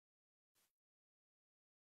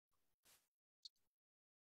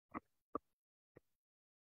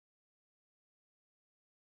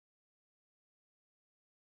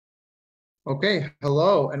Okay,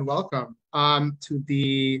 hello and welcome to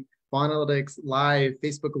the Faunalytics Live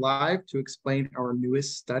Facebook Live to explain our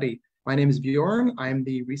newest study. My name is Bjorn. I'm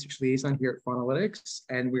the Research Liaison here at Faunalytics,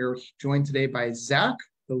 and we're joined today by Zach,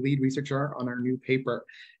 the lead researcher on our new paper.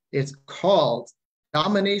 It's called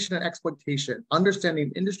Domination and Exploitation,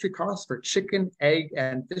 Understanding Industry Costs for Chicken, Egg,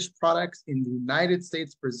 and Fish Products in the United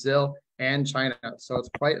States, Brazil, and China. So it's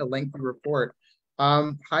quite a lengthy report.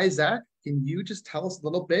 Hi, Zach. Can you just tell us a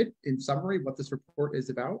little bit in summary what this report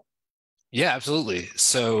is about? Yeah, absolutely.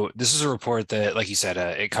 So this is a report that, like you said,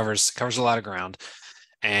 it covers a lot of ground,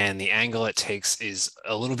 and the angle it takes is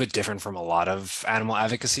a little bit different from a lot of animal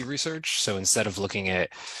advocacy research. So instead of looking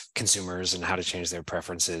at consumers and how to change their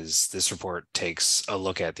preferences, this report takes a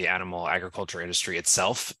look at the animal agriculture industry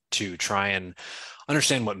itself to try and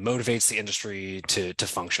understand what motivates the industry to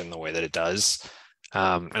function the way that it does.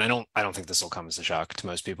 And I don't think this will come as a shock to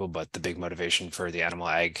most people, but the big motivation for the animal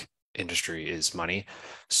ag industry is money.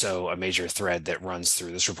 So a major thread that runs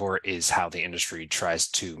through this report is how the industry tries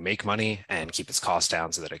to make money and keep its costs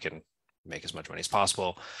down so that it can make as much money as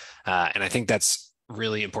possible. And I think that's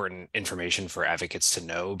really important information for advocates to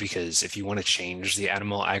know, because if you want to change the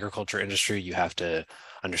animal agriculture industry, you have to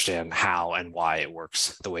understand how and why it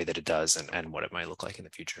works the way that it does, and what it might look like in the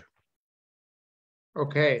future.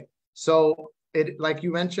 Okay, so like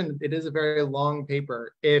you mentioned, it is a very long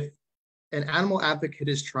paper. If an animal advocate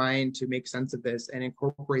is trying to make sense of this and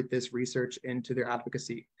incorporate this research into their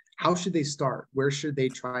advocacy, how should they start? Where should they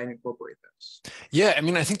try and incorporate this? Yeah, I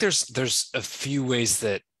mean, I think there's a few ways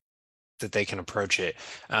that they can approach it.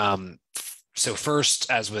 So first,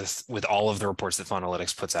 as with all of the reports that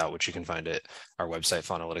Faunalytics puts out, which you can find at our website,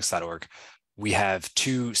 faunalytics.org, we have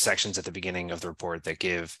two sections at the beginning of the report that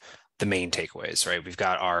give the main takeaways, right? We've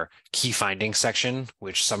got our key findings section,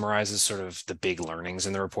 which summarizes sort of the big learnings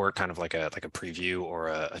in the report, kind of like a preview or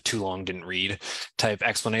a too long didn't read type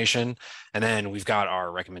explanation. And then we've got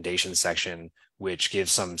our recommendations section, which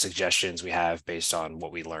gives some suggestions we have based on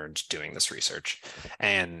what we learned doing this research.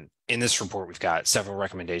 And in this report, we've got several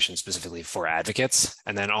recommendations specifically for advocates,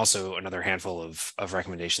 and then also another handful of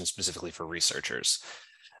recommendations specifically for researchers.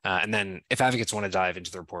 And then if advocates want to dive into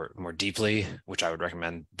the report more deeply, which I would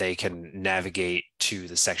recommend, they can navigate to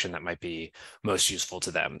the section that might be most useful to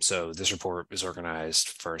them. So this report is organized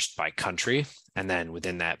first by country, and then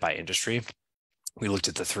within that by industry. We looked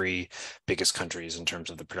at the three biggest countries in terms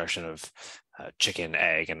of the production of chicken,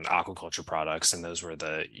 egg, and aquaculture products, and those were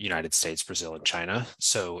the United States, Brazil, and China.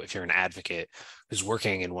 So if you're an advocate who's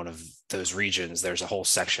working in one of those regions, there's a whole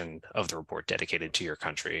section of the report dedicated to your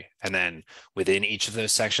country. And then within each of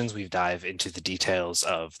those sections, we dive into the details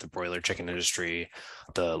of the broiler chicken industry,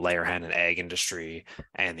 the layer hen and egg industry,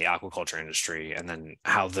 and the aquaculture industry, and then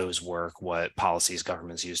how those work, what policies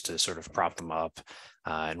governments use to sort of prop them up,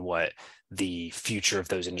 and what the future of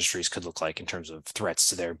those industries could look like in terms of threats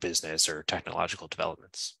to their business or technological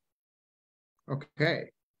developments. Okay,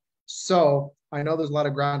 so I know there's a lot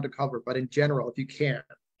of ground to cover, but in general, if you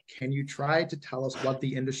can you try to tell us what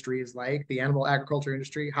the industry is like, the animal agriculture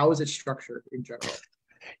industry? How is it structured in general?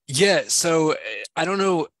 Yeah, so I don't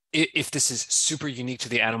know if this is super unique to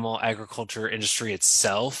the animal agriculture industry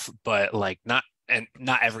itself, but like not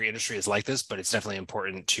every industry is like this, but it's definitely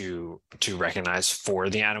important to recognize for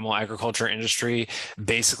the animal agriculture industry.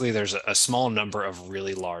 Basically, there's a small number of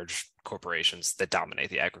really large corporations that dominate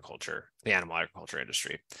the animal agriculture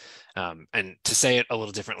industry. And to say it a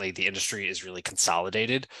little differently, the industry is really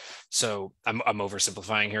consolidated. So I'm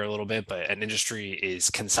oversimplifying here a little bit, but an industry is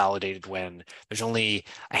consolidated when there's only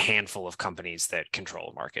a handful of companies that control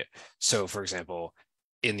a market. So, for example,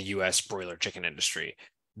 in the US broiler chicken industry,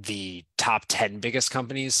 the top 10 biggest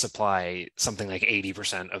companies supply something like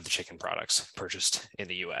 80% of the chicken products purchased in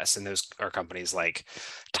the US. And those are companies like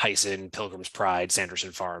Tyson, Pilgrim's Pride,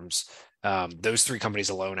 Sanderson Farms. Those three companies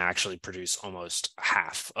alone actually produce almost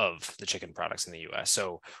half of the chicken products in the US.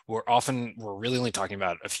 So we're really only talking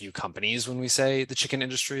about a few companies when we say the chicken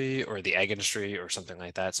industry or the egg industry or something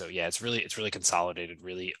like that. So yeah, it's really consolidated,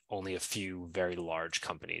 really only a few very large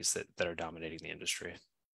companies that are dominating the industry.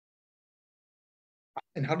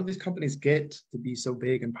 And how do these companies get to be so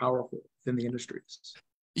big and powerful within the industries?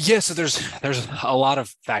 Yeah, so there's a lot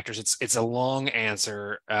of factors. It's a long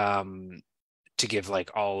answer to give like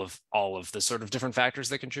all of the sort of different factors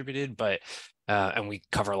that contributed, but and we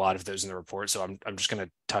cover a lot of those in the report. So I'm just going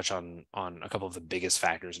to touch on a couple of the biggest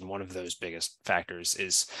factors, and one of those biggest factors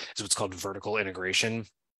is what's called vertical integration,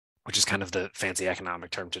 which is kind of the fancy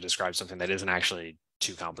economic term to describe something that isn't actually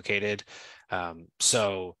too complicated.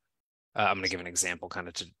 So I'm going to give an example kind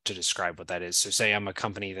of to describe what that is. So say I'm a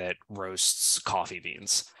company that roasts coffee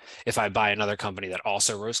beans. If I buy another company that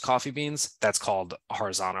also roasts coffee beans, that's called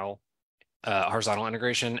horizontal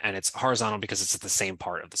integration, and it's horizontal because it's at the same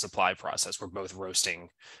part of the supply process. We're both roasting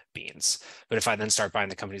beans. But if I then start buying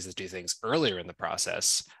the companies that do things earlier in the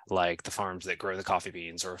process, like the farms that grow the coffee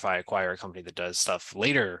beans, or if I acquire a company that does stuff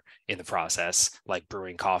later in the process, like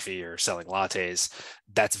brewing coffee or selling lattes,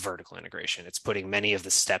 that's vertical integration. It's putting many of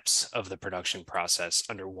the steps of the production process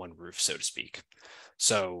under one roof, so to speak.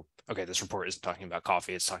 So, okay, this report isn't talking about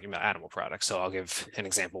coffee, it's talking about animal products. So I'll give an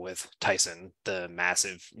example with Tyson, the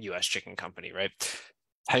massive US chicken company, right?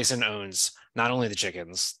 Tyson owns not only the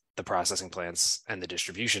chickens, the processing plants, and the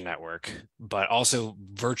distribution network, but also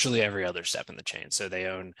virtually every other step in the chain. So they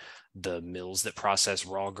own the mills that process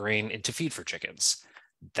raw grain into feed for chickens.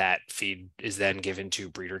 That feed is then given to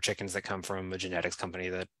breeder chickens that come from a genetics company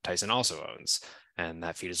that Tyson also owns. And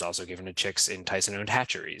that feed is also given to chicks in Tyson-owned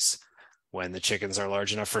hatcheries. When the chickens are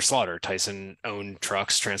large enough for slaughter, Tyson-owned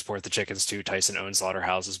trucks transport the chickens to Tyson-owned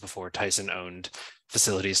slaughterhouses before Tyson-owned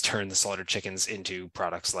facilities turn the slaughtered chickens into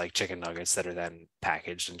products like chicken nuggets that are then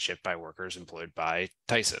packaged and shipped by workers employed by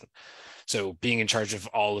Tyson. So being in charge of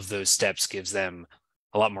all of those steps gives them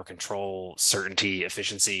a lot more control, certainty,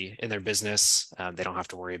 efficiency in their business. They don't have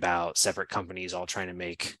to worry about separate companies all trying to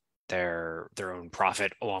make their own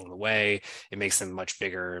profit along the way. It makes them much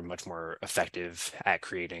bigger and much more effective at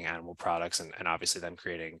creating animal products, and obviously then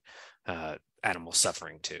creating animal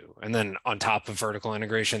suffering too. And then on top of vertical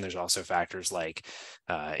integration, there's also factors like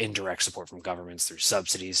indirect support from governments through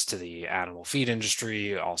subsidies to the animal feed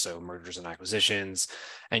industry, also mergers and acquisitions.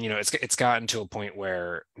 And it's gotten to a point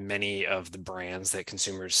where many of the brands that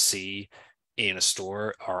consumers see in a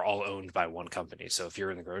store are all owned by one company. So if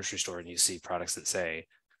you're in the grocery store and you see products that say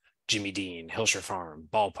Jimmy Dean, Hillshire Farm,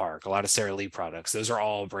 Ballpark, a lot of Sara Lee products, those are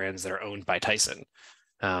all brands that are owned by Tyson.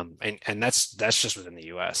 And that's just within the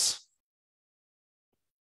US.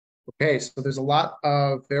 Okay, so there's a lot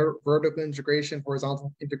of vertical integration,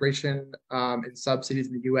 horizontal integration, and subsidies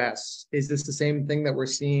in the US. Is this the same thing that we're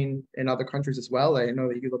seeing in other countries as well? I know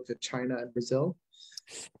that you looked at China and Brazil.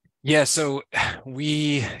 Yeah, so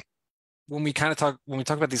we when we talk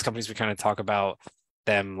about these companies, we kind of talk about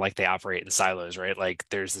them like they operate in silos, right? Like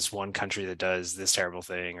there's this one country that does this terrible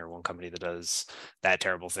thing, or one company that does that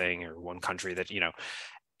terrible thing, or one country that,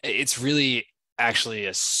 it's really actually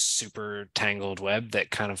a super tangled web that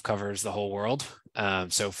kind of covers the whole world.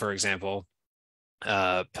 So for example,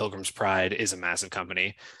 Pilgrim's Pride is a massive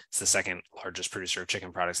company. It's the second largest producer of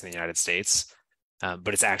chicken products in the United States,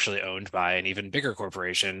 but it's actually owned by an even bigger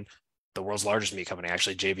corporation, the world's largest meat company,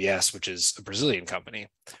 actually JBS, which is a Brazilian company,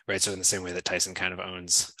 right? So in the same way that Tyson kind of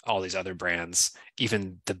owns all these other brands,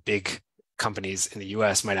 even the big companies in the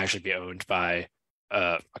US might actually be owned by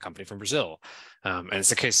a company from Brazil. And it's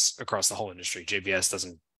the case across the whole industry. JBS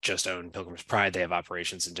doesn't just own Pilgrim's Pride. They have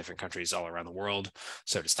operations in different countries all around the world.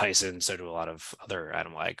 So does Tyson. So do a lot of other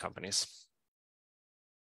animal ag companies.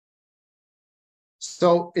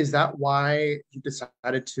 So is that why you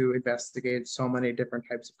decided to investigate so many different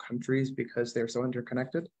types of countries, because they're so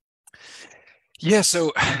interconnected? Yeah,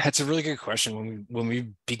 so that's a really good question. When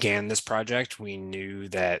we began this project, we knew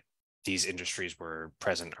that these industries were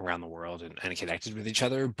present around the world and connected with each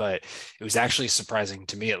other, but it was actually surprising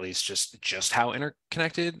to me, at least, just how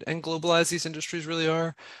interconnected and globalized these industries really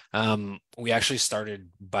are. We actually started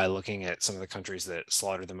by looking at some of the countries that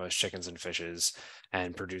slaughter the most chickens and fishes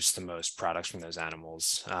and produce the most products from those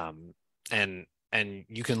animals. And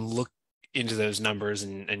you can look into those numbers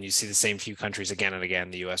and you see the same few countries again and again,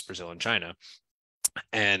 the US, Brazil, and China.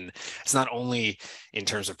 And it's not only in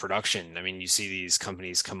terms of production. I mean, you see these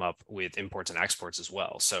companies come up with imports and exports as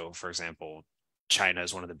well. So, for example, China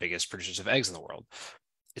is one of the biggest producers of eggs in the world.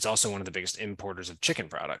 It's also one of the biggest importers of chicken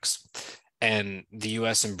products. And the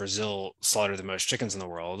US and Brazil slaughter the most chickens in the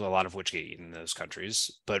world, a lot of which get eaten in those countries,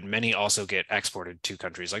 but many also get exported to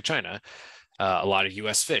countries like China. A lot of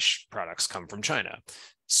US fish products come from China.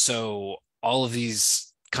 So all of these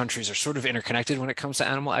countries are sort of interconnected when it comes to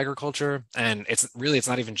animal agriculture. And it's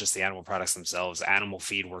not even just the animal products themselves. Animal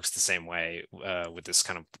feed works the same way, with this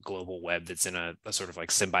kind of global web that's in a sort of like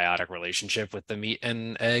symbiotic relationship with the meat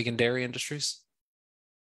and egg and dairy industries.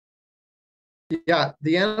 Yeah,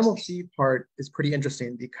 the animal feed part is pretty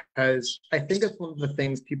interesting because I think it's one of the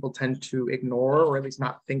things people tend to ignore, or at least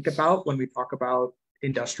not think about, when we talk about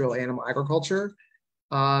industrial animal agriculture.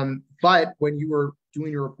 But when you were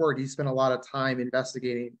doing your report, you spent a lot of time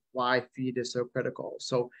investigating why feed is so critical.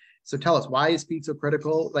 So tell us, why is feed so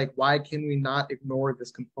critical? Like, why can we not ignore this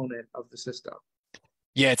component of the system?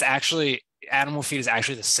 Yeah, it's actually animal feed is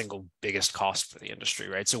actually the single biggest cost for the industry,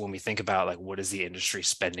 right? So when we think about like what is the industry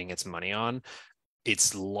spending its money on,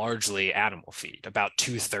 it's largely animal feed. About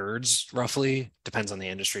 2/3, roughly, depends on the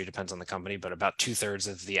industry, depends on the company, but about 2/3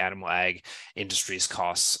 of the animal ag industry's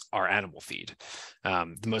costs are animal feed.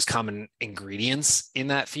 The most common ingredients in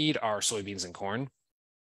that feed are soybeans and corn.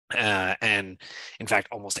 And in fact,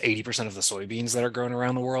 almost 80% of the soybeans that are grown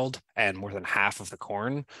around the world and more than half of the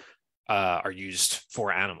corn are used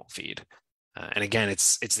for animal feed. And again,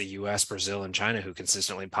 it's the US, Brazil, and China who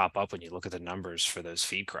consistently pop up when you look at the numbers for those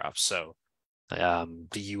feed crops. So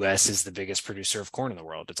the US is the biggest producer of corn in the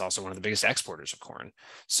world. It's also one of the biggest exporters of corn.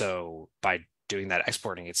 So by doing that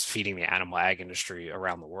exporting, it's feeding the animal ag industry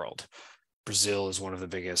around the world. Brazil is one of the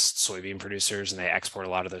biggest soybean producers, and they export a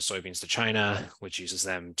lot of those soybeans to China, which uses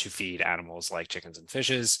them to feed animals like chickens and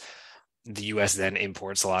fishes. The US then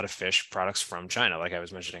imports a lot of fish products from China, like I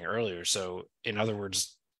was mentioning earlier. So, in other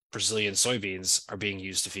words, Brazilian soybeans are being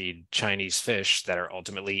used to feed Chinese fish that are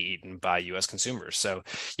ultimately eaten by US consumers. So,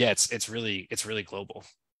 yeah, it's really global.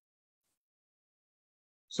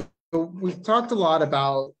 So we've talked a lot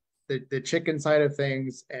about the chicken side of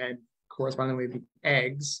things and correspondingly the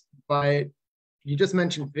eggs, but you just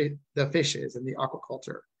mentioned the fishes and the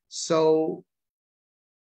aquaculture. So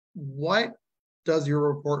what does your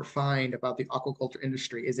report find about the aquaculture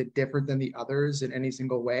industry? Is it different than the others in any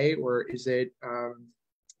single way, or is there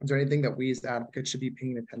anything that we as advocates should be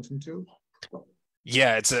paying attention to?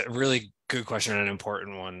 Yeah, it's a really good question and an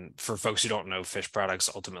important one for folks who don't know. Fish products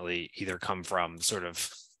ultimately either come from sort of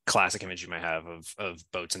classic image you might have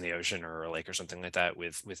of boats in the ocean or a lake or something like that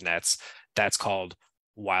with nets. That's called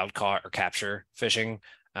wild caught or capture fishing.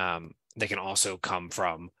 They can also come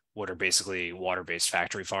from what are basically water-based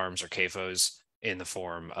factory farms or CAFOs in the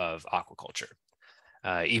form of aquaculture.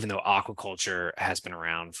 Even though aquaculture has been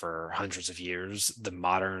around for hundreds of years, the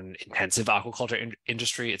modern intensive aquaculture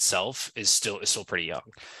industry itself is still pretty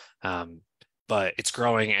young. Um, but it's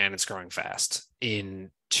growing and it's growing fast. In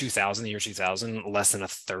 2000, the year 2000, less than a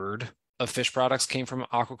third of fish products came from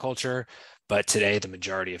aquaculture, but today the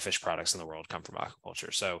majority of fish products in the world come from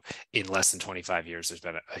aquaculture. So in less than 25 years, there's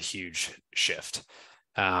been a huge shift.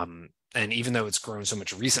 And even though it's grown so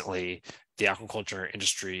much recently, the aquaculture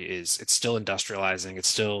industry it's still industrializing, it's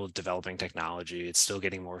still developing technology, it's still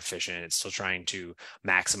getting more efficient, it's still trying to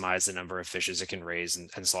maximize the number of fishes it can raise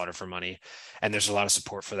and slaughter for money. And there's a lot of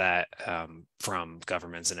support for that from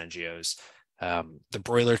governments and NGOs. The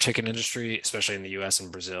broiler chicken industry, especially in the US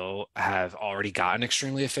and Brazil, have already gotten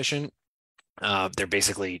extremely efficient. They're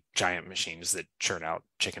basically giant machines that churn out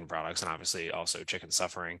chicken products and obviously also chicken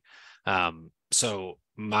suffering. So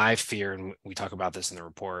my fear, and we talk about this in the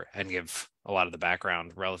report and give a lot of the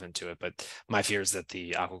background relevant to it, but my fear is that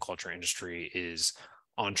the aquaculture industry is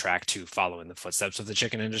on track to follow in the footsteps of the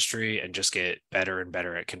chicken industry and just get better and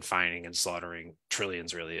better at confining and slaughtering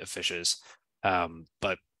trillions really of fishes.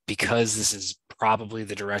 But because this is probably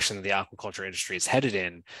the direction that the aquaculture industry is headed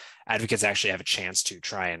in, advocates actually have a chance to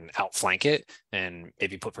try and outflank it and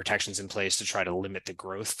maybe put protections in place to try to limit the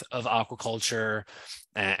growth of aquaculture.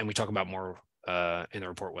 And we talk about more in the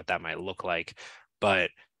report what that might look like. But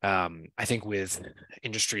I think with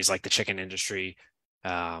industries like the chicken industry,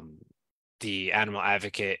 the animal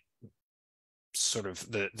advocate sort of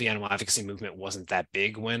the animal advocacy movement wasn't that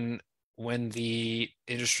big when the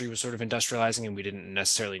industry was sort of industrializing and we didn't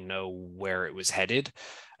necessarily know where it was headed.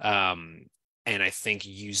 And I think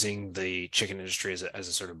using the chicken industry as a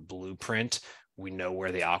sort of blueprint, we know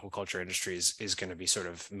where the aquaculture industry is going to be sort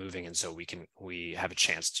of moving. And so we have a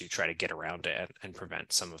chance to try to get around it and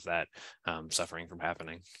prevent some of that suffering from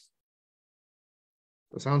happening.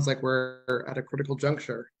 It sounds like we're at a critical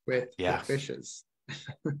juncture with Yeah. fishes.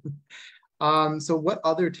 So what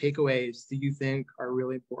other takeaways do you think are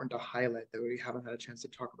really important to highlight that we haven't had a chance to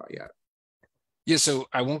talk about yet? Yeah, so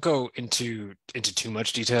I won't go into too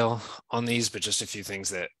much detail on these, but just a few things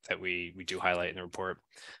that we do highlight in the report.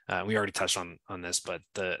 We already touched on this, but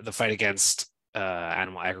the fight against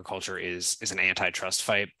animal agriculture is an antitrust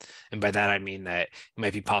fight, and by that I mean that it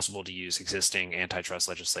might be possible to use existing antitrust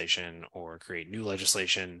legislation or create new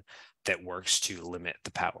legislation that works to limit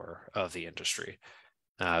the power of the industry.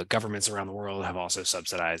 Governments around the world have also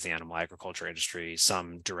subsidized the animal agriculture industry,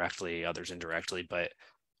 some directly, others indirectly, but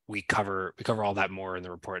we cover all that more in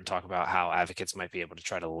the report and talk about how advocates might be able to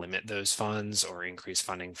try to limit those funds or increase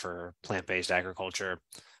funding for plant-based agriculture.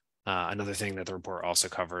 Another thing that the report also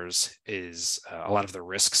covers is a lot of the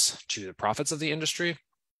risks to the profits of the industry,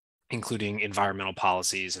 including environmental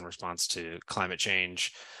policies in response to climate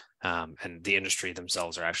change, And the industry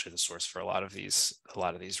themselves are actually the source for a lot of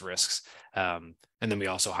these risks. And then we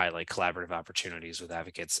also highlight collaborative opportunities with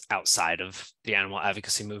advocates outside of the animal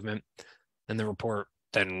advocacy movement. And the report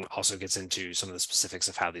then also gets into some of the specifics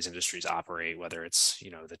of how these industries operate, whether it's,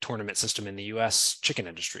 the tournament system in the US chicken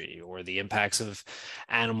industry, or the impacts of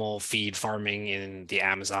animal feed farming in the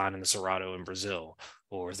Amazon and the Cerrado in Brazil,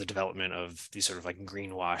 or the development of these sort of like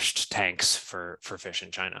greenwashed tanks for fish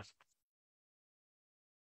in China.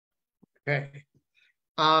 Okay.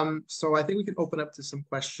 So I think we can open up to some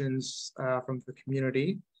questions from the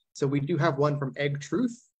community. So we do have one from Egg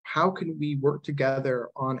Truth. How can we work together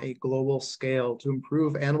on a global scale to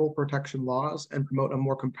improve animal protection laws and promote a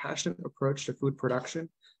more compassionate approach to food production,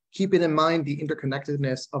 keeping in mind the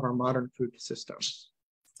interconnectedness of our modern food system?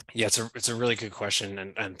 Yeah, it's a really good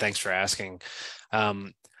question, and thanks for asking.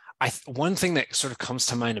 One thing that sort of comes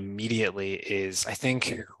to mind immediately is I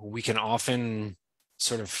think we can often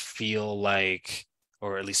sort of feel like,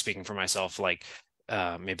 or at least speaking for myself, like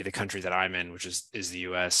maybe the country that I'm in, which is the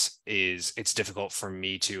US, it's difficult for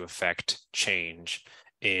me to affect change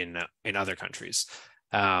in other countries.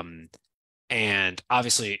 And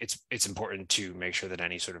obviously it's important to make sure that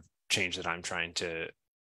any sort of change that I'm trying to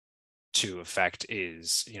affect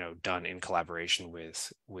is, done in collaboration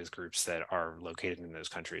with groups that are located in those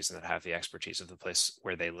countries and that have the expertise of the place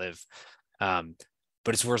where they live.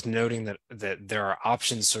 But it's worth noting that there are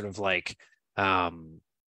options sort of like,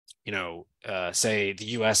 say the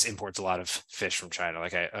US imports a lot of fish from China,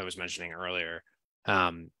 like I was mentioning earlier.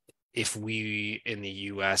 If we in the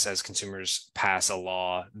US as consumers pass a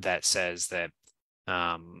law that says that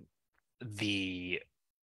the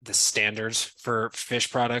standards for fish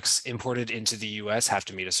products imported into the US have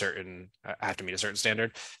to meet a certain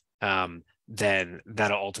standard, then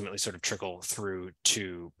that'll ultimately sort of trickle through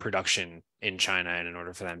to production in China. And in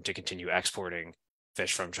order for them to continue exporting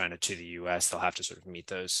fish from China to the US, they'll have to sort of meet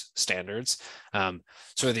those standards.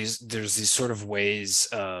 So there's these sort of ways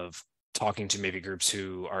of talking to maybe groups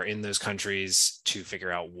who are in those countries to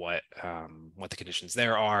figure out what the conditions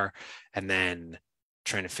there are, and then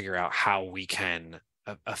trying to figure out how we can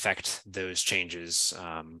affect those changes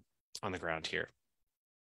on the ground here.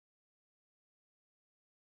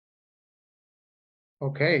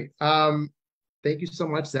 Okay. Thank you so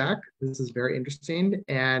much, Zach. This is very interesting.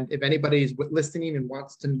 And if anybody's listening and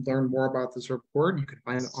wants to learn more about this report, you can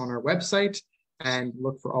find it on our website and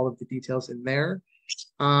look for all of the details in there.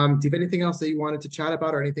 Do you have anything else that you wanted to chat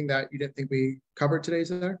about, or anything that you didn't think we covered today,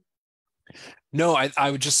 Zach? No, I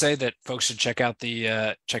would just say that folks should check out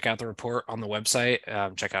the report on the website.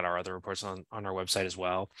 Check out our other reports on our website as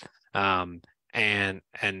well. And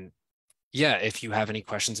yeah, if you have any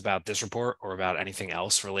questions about this report or about anything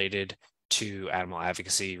else related to animal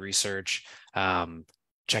advocacy research,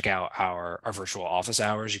 check out our virtual office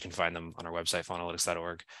hours. You can find them on our website,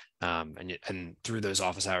 faunalytics.org. And through those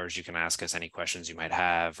office hours, you can ask us any questions you might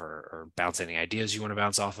have, or bounce any ideas you want to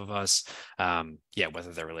bounce off of us. Yeah,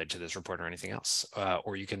 whether they're related to this report or anything else.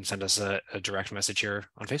 Or you can send us a direct message here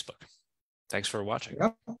on Facebook. Thanks for watching.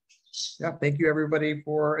 Yeah. Thank you, everybody,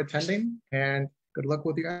 for attending, and good luck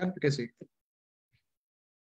with your advocacy.